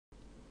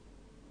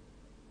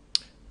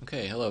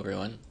Okay, hello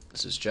everyone.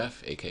 This is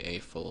Jeff, aka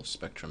Full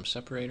Spectrum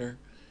Separator,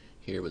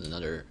 here with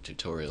another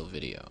tutorial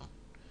video.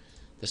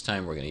 This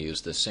time we're going to use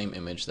the same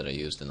image that I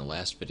used in the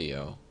last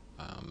video,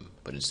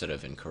 but instead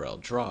of in Corel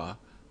Draw,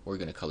 we're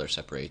going to color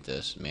separate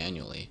this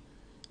manually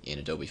in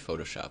Adobe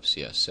Photoshop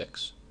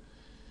CS6.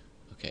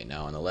 Okay,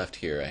 now on the left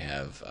here I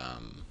have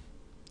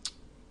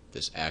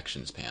this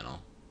Actions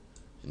panel,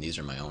 and these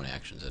are my own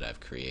actions that I've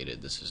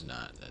created. This is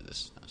not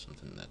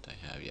something that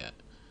I have yet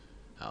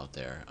out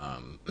there.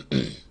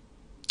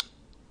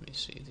 Let me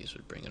see, these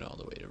would bring it all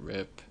the way to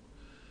RIP.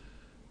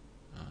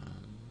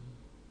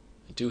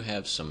 I do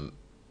have some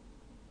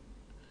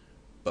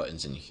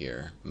buttons in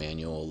here,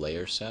 manual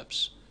layer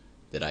seps,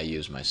 that I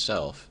use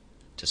myself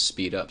to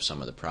speed up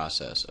some of the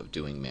process of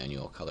doing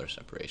manual color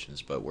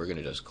separations, but we're going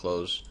to just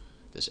close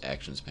this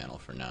Actions panel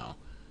for now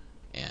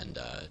and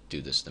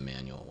do this the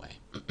manual way.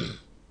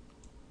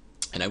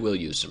 And I will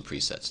use some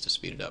presets to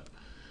speed it up,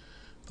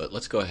 but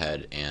let's go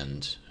ahead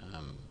and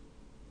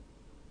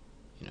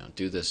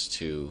do this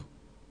to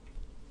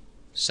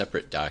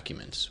separate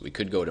documents. We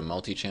could go to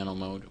multi-channel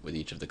mode with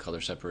each of the color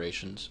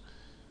separations,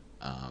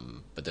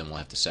 but then we'll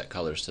have to set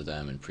colors to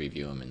them and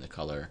preview them in the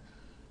color.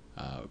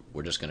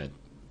 We're just going to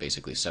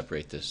basically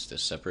separate this to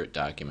separate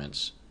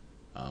documents,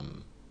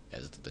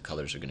 as the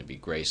colors are going to be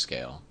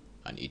grayscale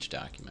on each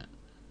document.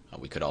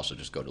 We could also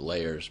just go to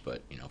layers,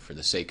 but for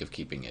the sake of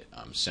keeping it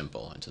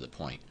simple and to the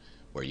point,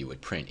 where you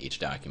would print each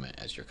document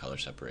as your color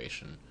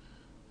separation,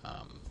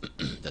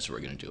 that's what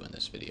we're going to do in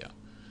this video.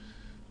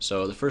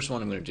 So the first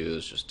one I'm going to do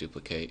is just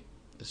duplicate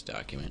this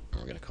document,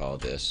 and we're going to call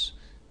this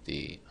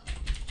the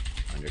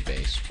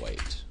underbase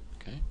white.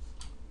 Okay.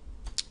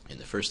 And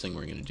the first thing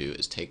we're going to do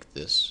is take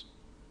this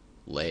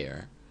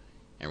layer,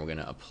 and we're going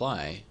to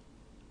apply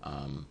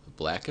a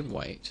black and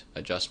white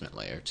adjustment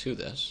layer to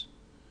this,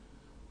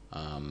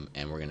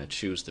 and we're going to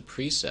choose the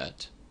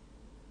preset,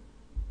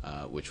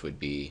 which would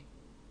be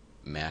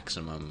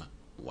maximum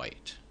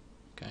white.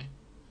 Okay.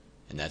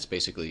 And that's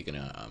basically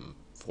going to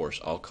force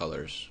all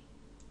colors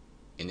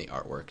in the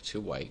artwork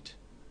to white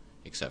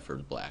except for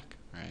black,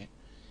 right?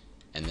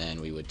 And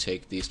then we would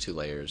take these two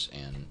layers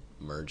and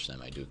merge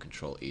them. I do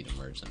Control E to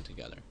merge them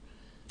together.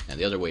 Now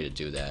the other way to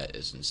do that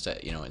is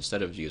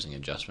instead of using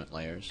adjustment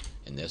layers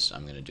in this,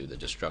 I'm going to do the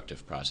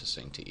destructive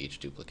processing to each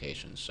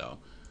duplication. So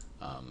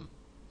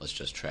let's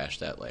just trash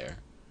that layer,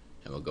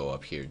 and we'll go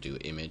up here, do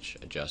image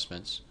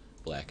adjustments,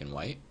 black and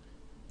white.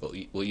 But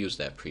we'll use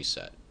that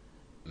preset,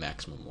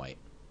 maximum white.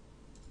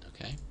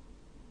 Okay.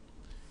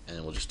 And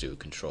then we'll just do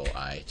Control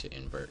I to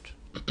invert.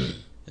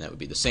 And that would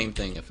be the same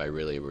thing if I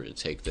really were to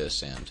take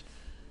this and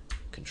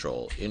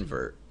Control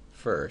invert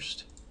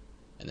first,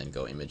 and then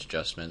go image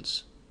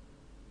adjustments,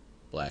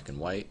 black and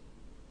white,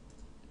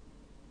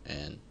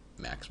 and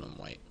maximum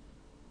white.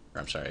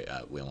 Or I'm sorry,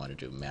 we want to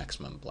do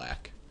maximum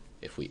black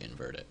if we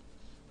invert it.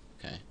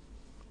 Okay.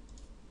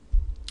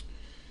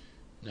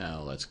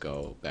 Now let's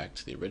go back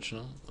to the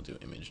original. We'll do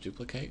image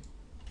duplicate.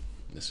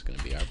 This is going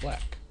to be our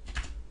black.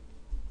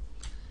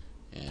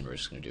 And we're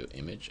just going to do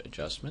image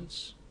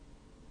adjustments,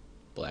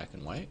 black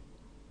and white.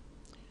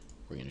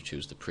 We're going to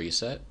choose the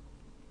preset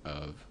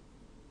of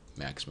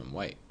maximum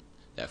white.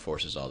 That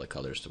forces all the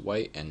colors to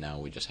white, and now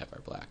we just have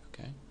our black.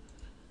 Okay.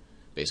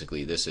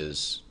 Basically, this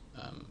is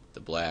the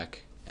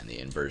black, and the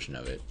inversion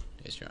of it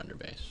is your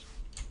underbase.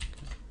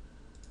 Okay.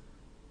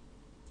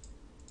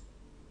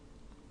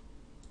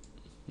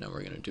 Now we're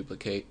going to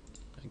duplicate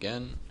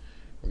again.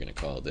 We're going to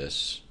call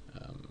this,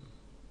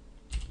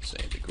 let's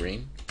say, the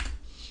green.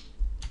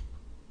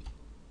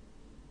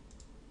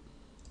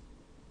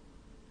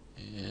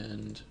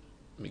 And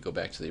let me go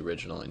back to the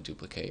original and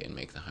duplicate and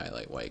make the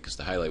highlight white, because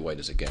the highlight white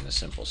is again a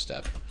simple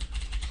step.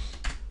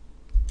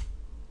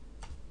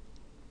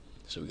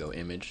 So we go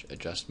image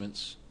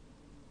adjustments,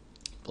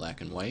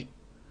 black and white,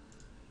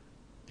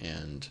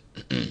 and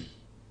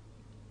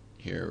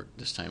here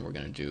this time we're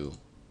going to do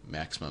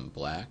maximum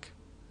black.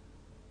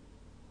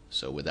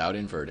 So without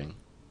inverting,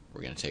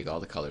 we're going to take all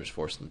the colors,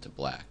 force them to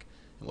black,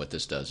 and what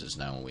this does is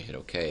now when we hit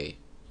OK,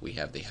 we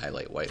have the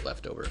highlight white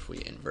left over if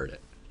we invert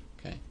it.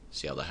 Okay,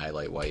 see how the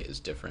highlight white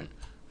is different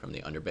from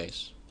the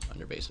underbase?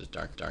 Underbase is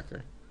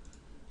darker.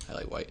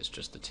 Highlight white is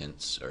just the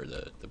tints, or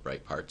the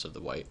bright parts of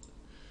the white.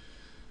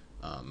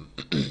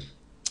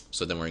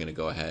 So then we're going to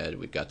go ahead,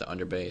 we've got the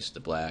underbase, the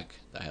black,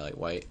 the highlight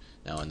white.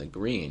 Now on the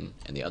green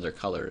and the other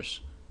colors,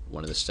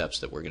 one of the steps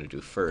that we're going to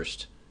do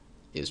first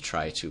is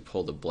try to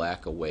pull the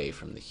black away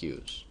from the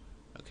hues,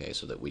 okay,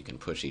 so that we can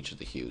push each of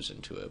the hues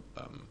into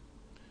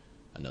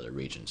another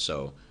region.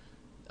 So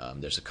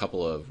there's a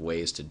couple of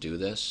ways to do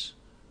this.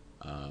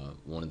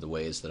 One of the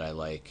ways that I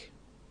like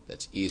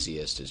that's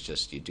easiest is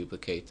just you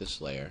duplicate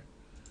this layer,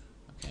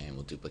 okay, and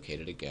we'll duplicate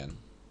it again,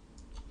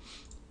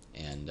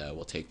 and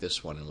we'll take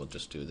this one and we'll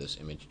just do this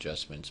image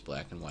adjustments,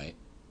 black and white.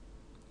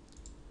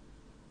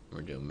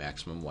 We're doing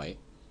maximum white,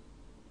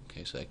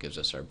 okay, so that gives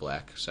us our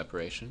black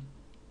separation,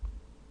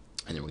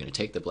 and then we're going to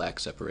take the black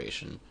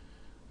separation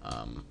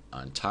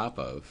on top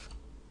of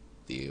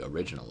the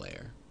original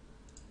layer,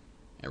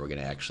 and we're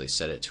going to actually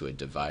set it to a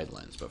divide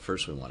lens. But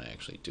first we want to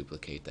actually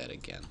duplicate that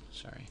again.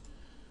 Sorry.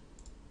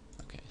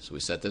 Okay, so we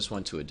set this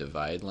one to a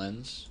divide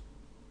lens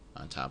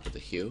on top of the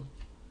hue.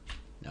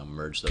 Now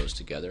merge those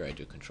together. I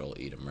do Control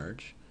E to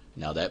merge.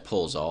 Now that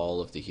pulls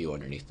all of the hue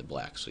underneath the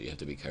black, so you have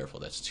to be careful.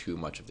 That's too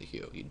much of the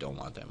hue. You don't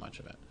want that much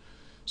of it.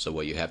 So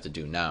what you have to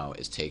do now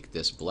is take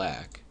this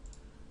black,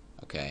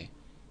 okay,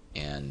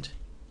 and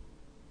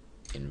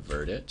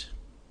invert it,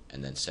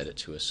 and then set it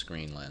to a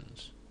screen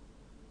lens.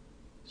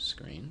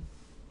 Screen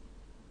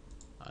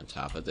on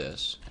top of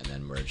this, and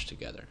then merge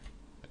together.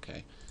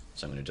 Okay,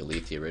 so I'm going to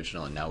delete the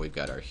original, and now we've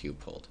got our hue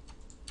pulled.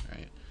 All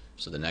right.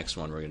 So the next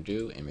one we're going to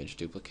do, image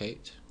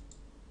duplicate,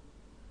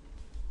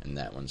 and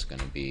that one's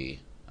going to be,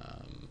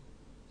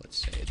 let's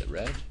say, the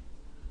red,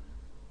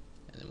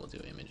 and then we'll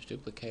do image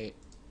duplicate,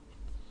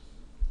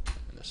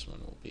 and this one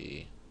will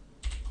be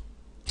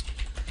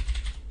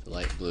the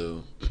light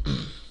blue,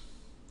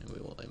 and we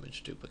will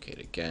image duplicate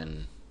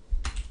again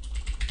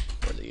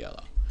for the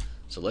yellow.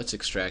 So let's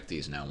extract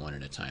these now one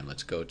at a time.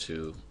 Let's go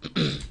to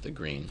the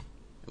green.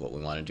 What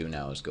we want to do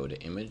now is go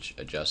to Image,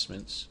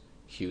 Adjustments,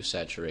 Hue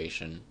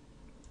Saturation,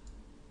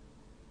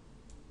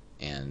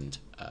 and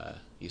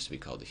used to be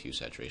called the Hue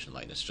Saturation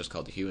Lightness. It's just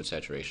called the Hue and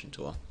Saturation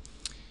tool.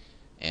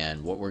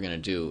 And what we're going to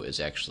do is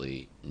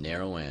actually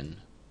narrow in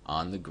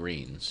on the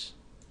greens,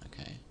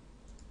 okay?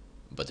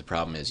 But the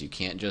problem is you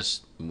can't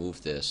just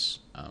move this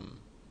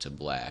to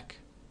black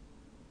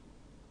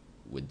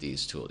with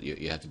these tools.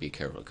 You have to be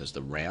careful because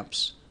the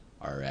ramps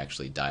are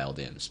actually dialed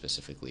in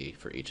specifically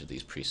for each of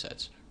these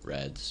presets.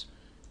 Reds,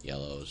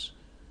 yellows,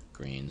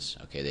 greens.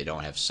 Okay, they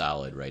don't have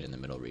solid right in the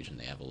middle region.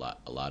 They have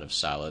a lot of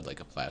solid,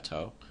 like a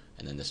plateau,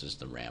 and then this is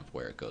the ramp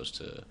where it goes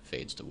to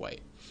fades to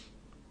white.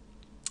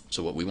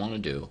 So what we want to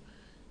do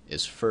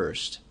is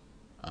first,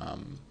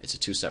 it's a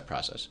two-step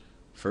process.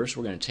 First,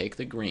 we're going to take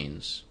the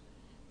greens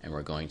and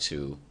we're going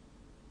to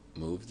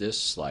move this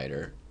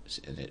slider,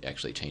 and it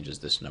actually changes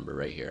this number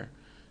right here,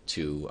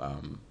 to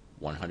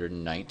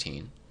 119,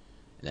 and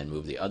then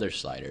move the other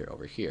slider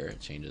over here, it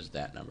changes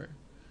that number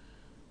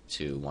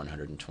to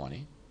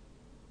 120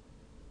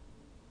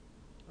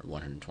 or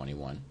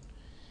 121,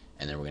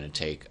 and then we're going to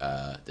take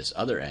this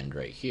other end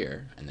right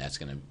here, and that's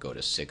going to go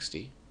to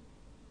 60,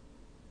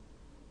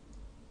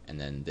 and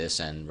then this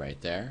end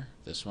right there,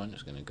 this one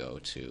is going to go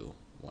to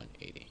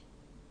 180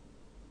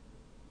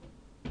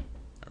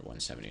 or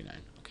 179.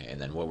 Okay,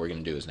 and then what we're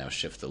going to do is now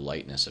shift the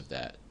lightness of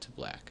that to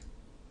black.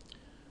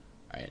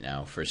 Alright,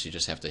 now first you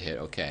just have to hit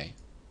OK,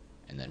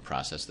 and then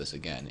process this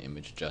again,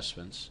 image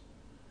adjustments.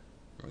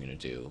 We're going to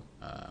do,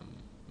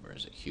 where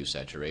is it, hue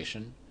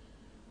saturation.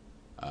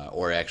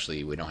 Or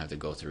actually, we don't have to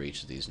go through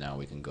each of these now.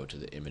 We can go to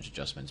the image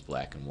adjustments,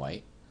 black and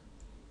white,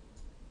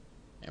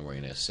 and we're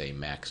going to say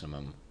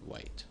maximum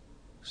white.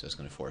 So it's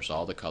going to force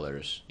all the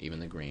colors,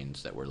 even the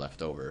greens that were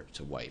left over,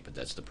 to white, but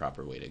that's the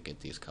proper way to get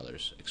these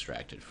colors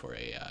extracted for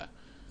a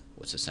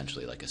what's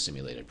essentially like a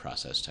simulated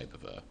process type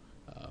of a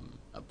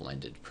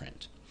blended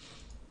print.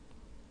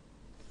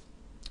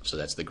 So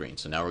that's the green.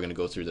 So now we're going to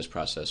go through this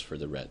process for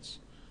the reds.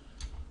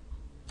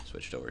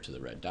 Switched over to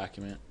the red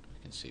document. You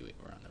can see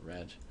we're on the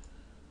red.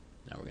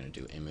 Now we're going to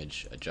do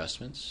image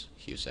adjustments,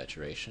 hue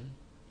saturation.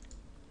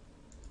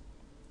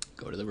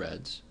 Go to the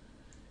reds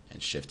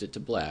and shift it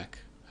to black.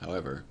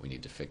 However, we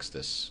need to fix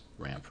this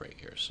ramp right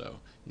here. So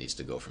it needs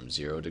to go from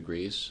 0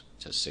 degrees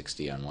to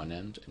 60 on one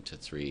end and to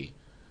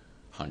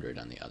 300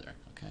 on the other.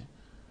 Okay.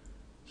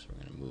 So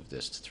we're going to move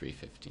this to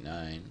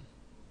 359.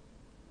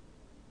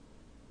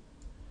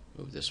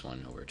 Move this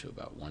one over to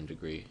about 1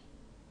 degree.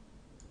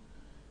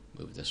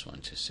 Move this one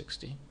to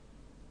 60.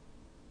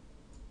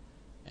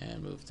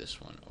 And move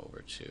this one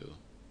over to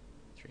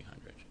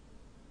 300.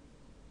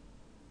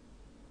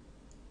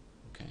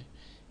 Okay.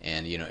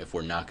 And you know, if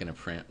we're not going to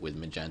print with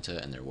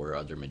magenta and there were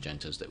other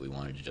magentas that we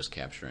wanted to just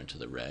capture into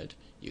the red,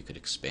 you could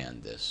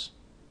expand this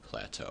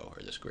plateau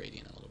or this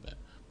gradient a little bit.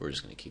 We're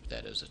just going to keep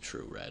that as a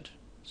true red.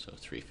 So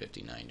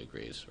 359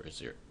 degrees or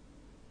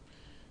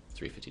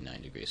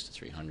 359 degrees to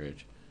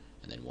 300.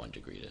 And then 1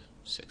 degree to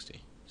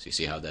 60. So you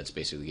see how that's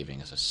basically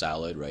giving us a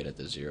solid right at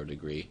the 0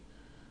 degree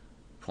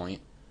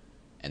point,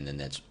 and then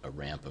that's a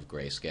ramp of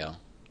grayscale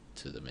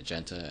to the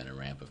magenta and a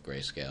ramp of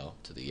grayscale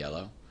to the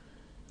yellow.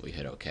 We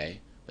hit OK,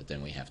 but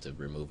then we have to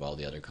remove all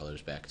the other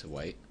colors back to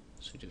white.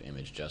 So we do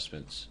image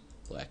adjustments,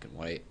 black and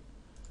white,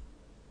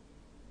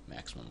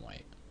 maximum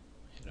white,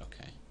 hit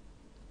OK.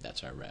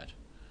 That's our red.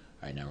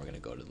 Alright, now we're going to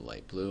go to the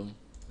light blue.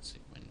 Let's see,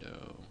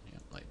 window, yeah,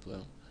 light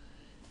blue.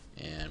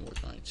 And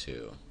we're going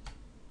to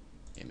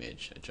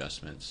image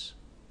adjustments,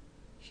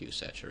 hue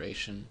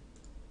saturation.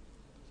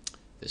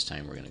 This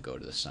time we're going to go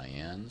to the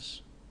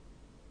cyans,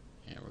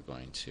 and we're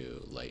going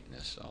to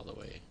lightness all the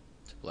way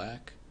to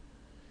black.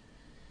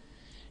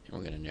 And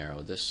we're going to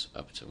narrow this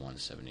up to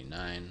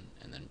 179,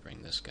 and then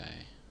bring this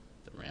guy,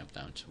 the ramp,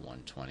 down to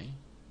 120.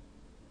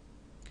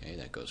 Okay,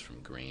 that goes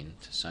from green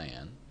to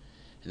cyan.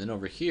 And then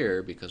over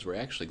here, because we're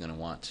actually going to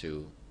want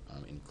to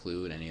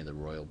include any of the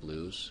royal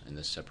blues in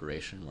this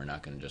separation, we're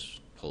not going to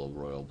just pull a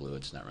royal blue,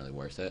 it's not really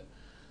worth it.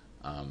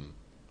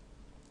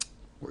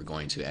 We're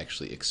going to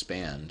actually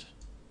expand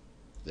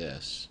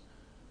this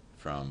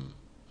from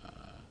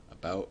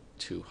about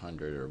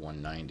 200 or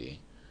 190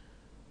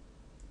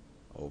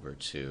 over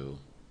to,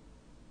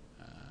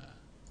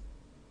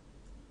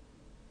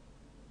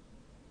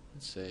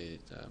 let's say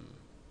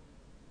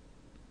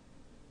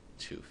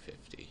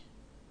 250.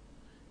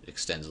 It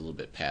extends a little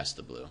bit past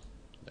the blue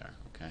there,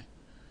 okay?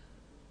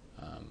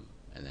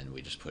 And then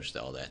we just push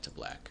all that to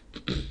black.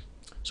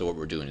 So what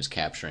we're doing is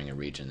capturing a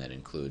region that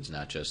includes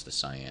not just the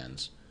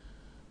cyans,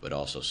 but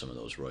also some of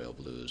those royal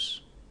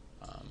blues,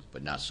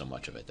 but not so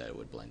much of it that it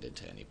would blend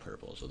into any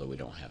purples, although we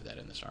don't have that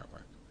in this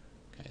artwork.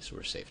 Okay, so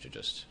we're safe to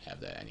just have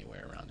that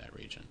anywhere around that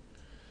region.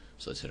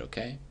 So let's hit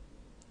OK,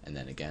 and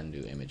then again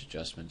do image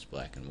adjustments,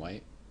 black and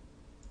white,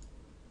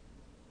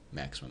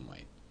 maximum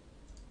white.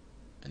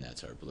 And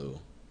that's our blue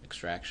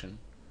extraction.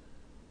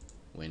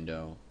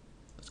 Window,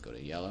 let's go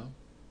to yellow.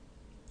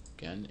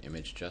 Again,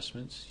 image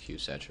adjustments, hue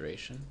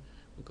saturation.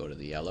 We'll go to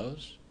the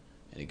yellows,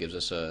 and it gives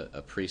us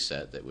a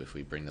preset that if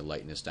we bring the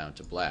lightness down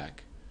to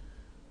black,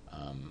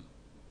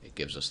 it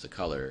gives us the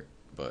color,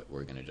 but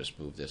we're going to just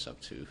move this up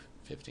to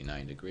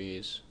 59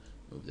 degrees,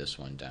 move this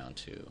one down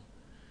to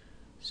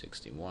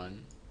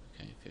 61,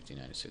 okay,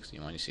 59 to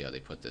 61. You see how they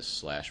put this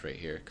slash right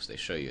here, because they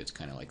show you it's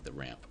kind of like the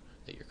ramp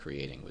that you're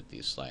creating with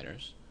these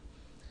sliders.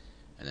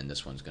 And then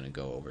this one's going to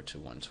go over to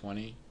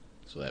 120,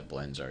 so that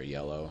blends our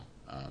yellow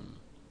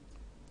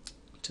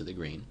to the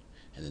green,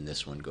 and then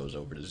this one goes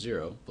over to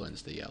 0,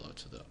 blends the yellow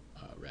to the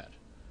red.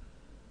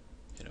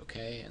 Hit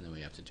OK, and then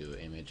we have to do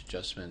image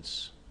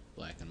adjustments,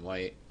 black and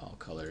white, all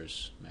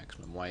colors,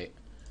 maximum white.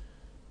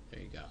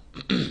 There you go.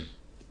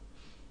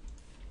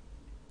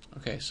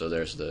 Okay, so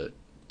there's the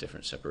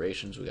different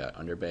separations. We got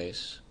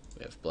underbase,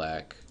 we have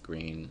black,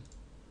 green,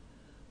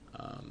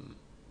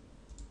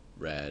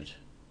 red,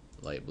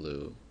 light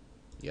blue,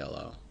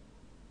 yellow,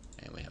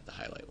 and we have the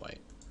highlight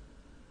white.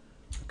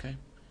 Okay,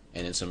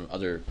 and in some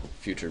other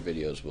future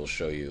videos we'll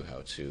show you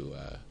how to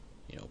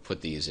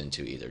put these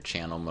into either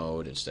channel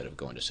mode instead of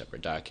going to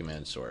separate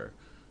documents, or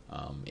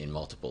in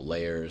multiple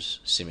layers,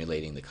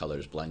 simulating the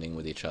colors blending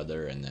with each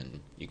other, and then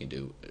you can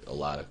do a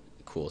lot of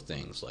cool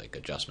things like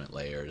adjustment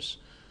layers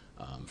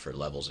for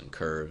levels and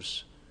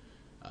curves.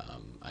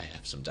 I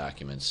have some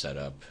documents set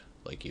up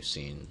like you've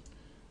seen,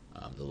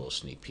 the little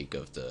sneak peek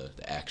of the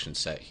action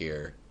set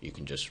here. You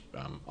can just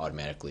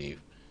automatically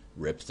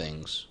rip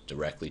things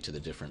directly to the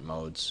different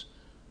modes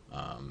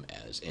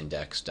as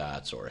index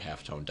dots or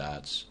halftone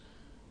dots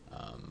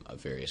of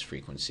various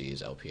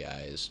frequencies,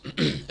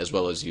 LPIs, as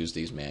well as use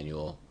these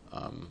manual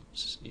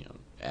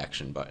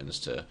action buttons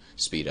to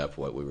speed up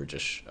what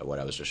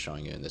I was just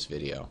showing you in this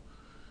video.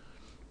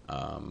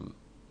 But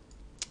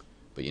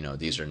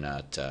these are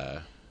not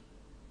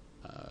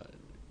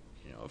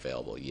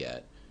available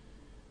yet.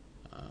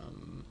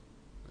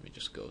 Let me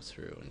just go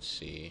through and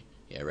see.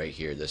 Yeah, right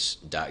here, this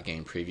dot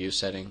gain preview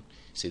setting.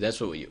 See, that's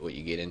what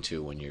you get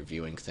into when you're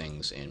viewing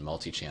things in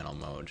multi-channel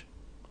mode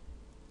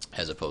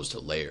as opposed to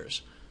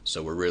layers.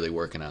 So we're really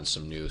working on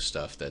some new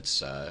stuff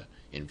that's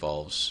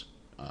involves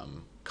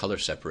color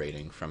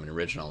separating from an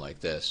original like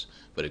this,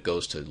 but it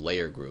goes to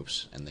layer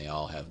groups, and they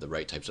all have the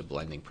right types of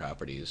blending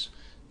properties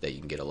that you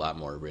can get a lot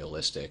more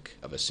realistic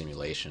of a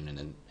simulation, and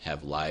then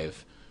have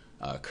live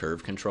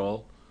curve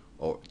control,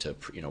 or to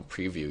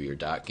preview your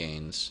dot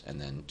gains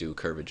and then do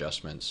curve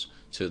adjustments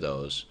to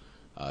those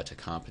to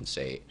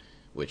compensate,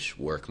 which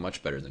work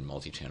much better than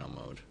multi-channel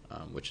mode,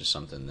 which is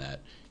something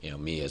that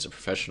me as a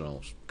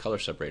professional color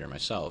separator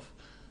myself,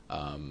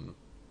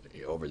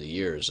 over the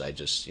years I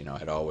just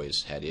had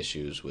always had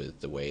issues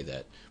with the way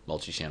that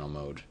multi-channel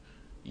mode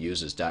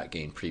uses dot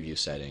gain preview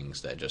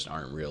settings that just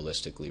aren't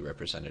realistically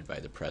represented by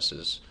the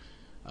presses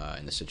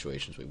in the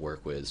situations we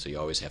work with. So you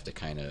always have to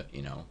kind of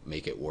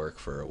make it work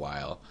for a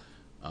while,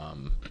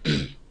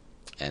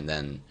 and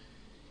then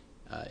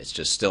it's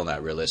just still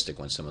not realistic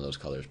when some of those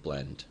colors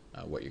blend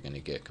what you're going to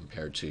get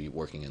compared to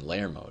working in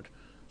layer mode.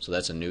 So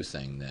that's a new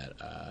thing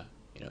that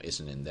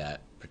isn't in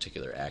that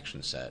particular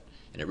action set,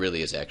 and it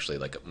really is actually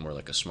more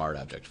like a smart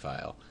object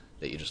file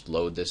that you just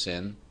load this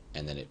in,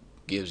 and then it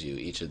gives you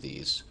each of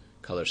these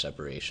color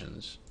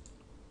separations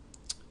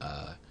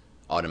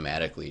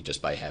automatically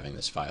just by having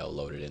this file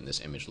loaded in,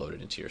 this image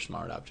loaded into your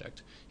smart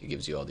object. It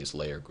gives you all these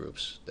layer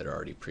groups that are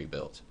already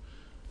pre-built.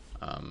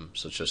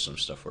 So it's just some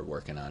stuff we're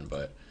working on,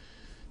 but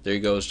there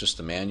you go. It's just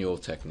the manual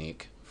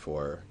technique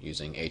for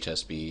using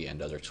HSB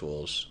and other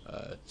tools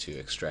to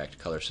extract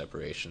color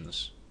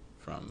separations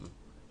from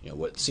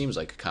what seems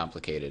like a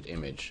complicated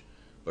image,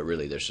 but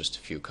really there's just a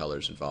few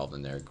colors involved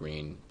in there.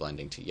 Green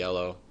blending to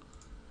yellow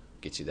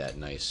gets you that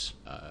nice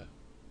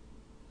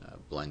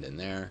blend in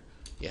there.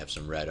 You have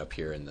some red up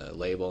here in the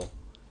label,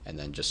 and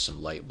then just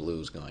some light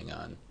blues going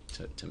on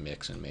to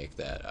mix and make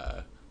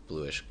that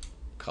bluish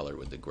color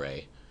with the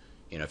gray.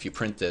 If you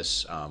print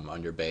this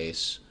under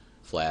base,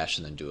 flash,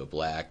 and then do a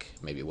black,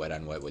 maybe wet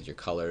on wet with your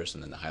colors,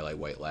 and then the highlight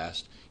white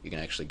last, you can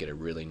actually get a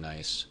really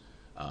nice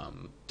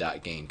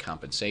dot gain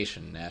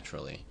compensation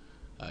naturally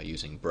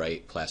using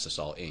bright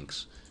plastisol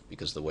inks,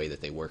 because the way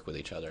that they work with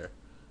each other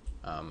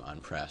on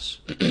press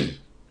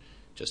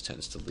just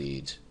tends to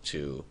lead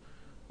to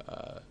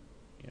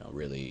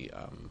really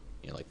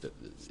like the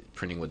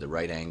printing with the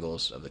right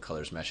angles of the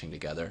colors meshing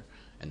together,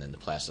 and then the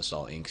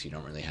plastisol inks, you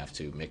don't really have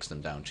to mix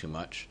them down too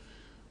much.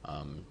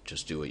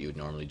 Just do what you would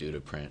normally do to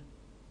print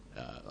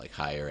like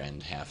higher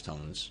end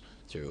halftones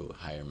through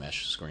higher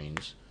mesh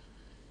screens,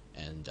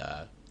 and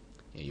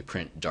you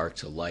print dark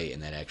to light,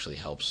 and that actually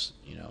helps,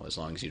 as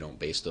long as you don't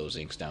base those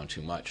inks down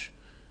too much.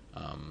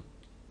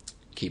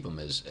 Keep them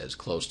as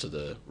close to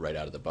the right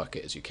out of the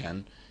bucket as you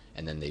can,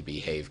 and then they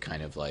behave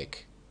kind of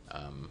like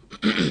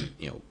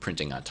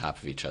printing on top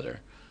of each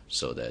other,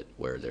 so that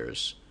where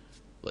there's,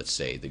 let's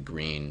say, the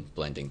green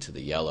blending to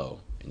the yellow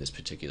in this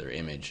particular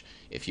image,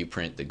 if you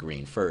print the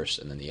green first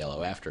and then the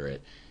yellow after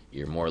it,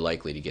 you're more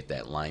likely to get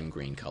that lime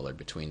green color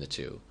between the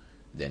two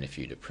than if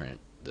you to print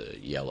the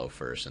yellow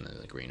first and then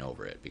the green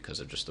over it, because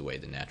of just the way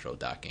the natural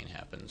docking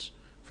happens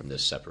from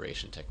this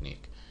separation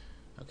technique.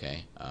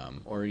 Okay,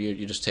 or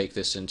you just take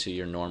this into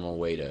your normal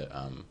way to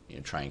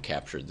try and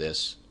capture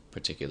this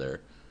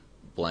particular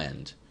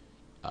blend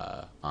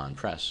on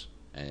press,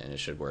 and it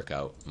should work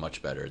out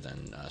much better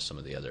than some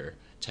of the other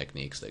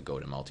techniques that go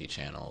to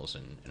multi-channels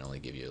and only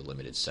give you a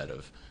limited set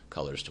of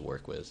colors to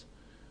work with.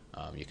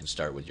 You can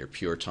start with your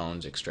pure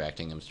tones,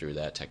 extracting them through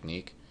that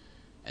technique,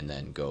 and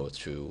then go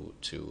through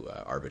to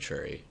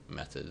arbitrary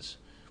methods.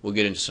 We'll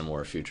get into some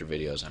more future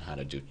videos on how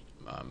to do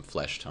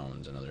flesh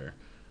tones and other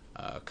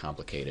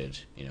complicated,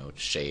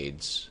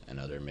 shades and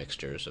other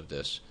mixtures of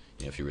this.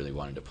 If you really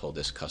wanted to pull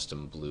this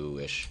custom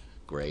bluish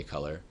gray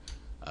color,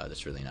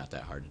 that's really not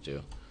that hard to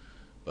do.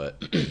 But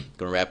going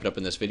to wrap it up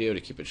in this video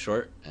to keep it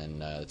short,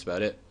 and that's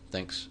about it.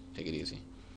 Thanks. Take it easy.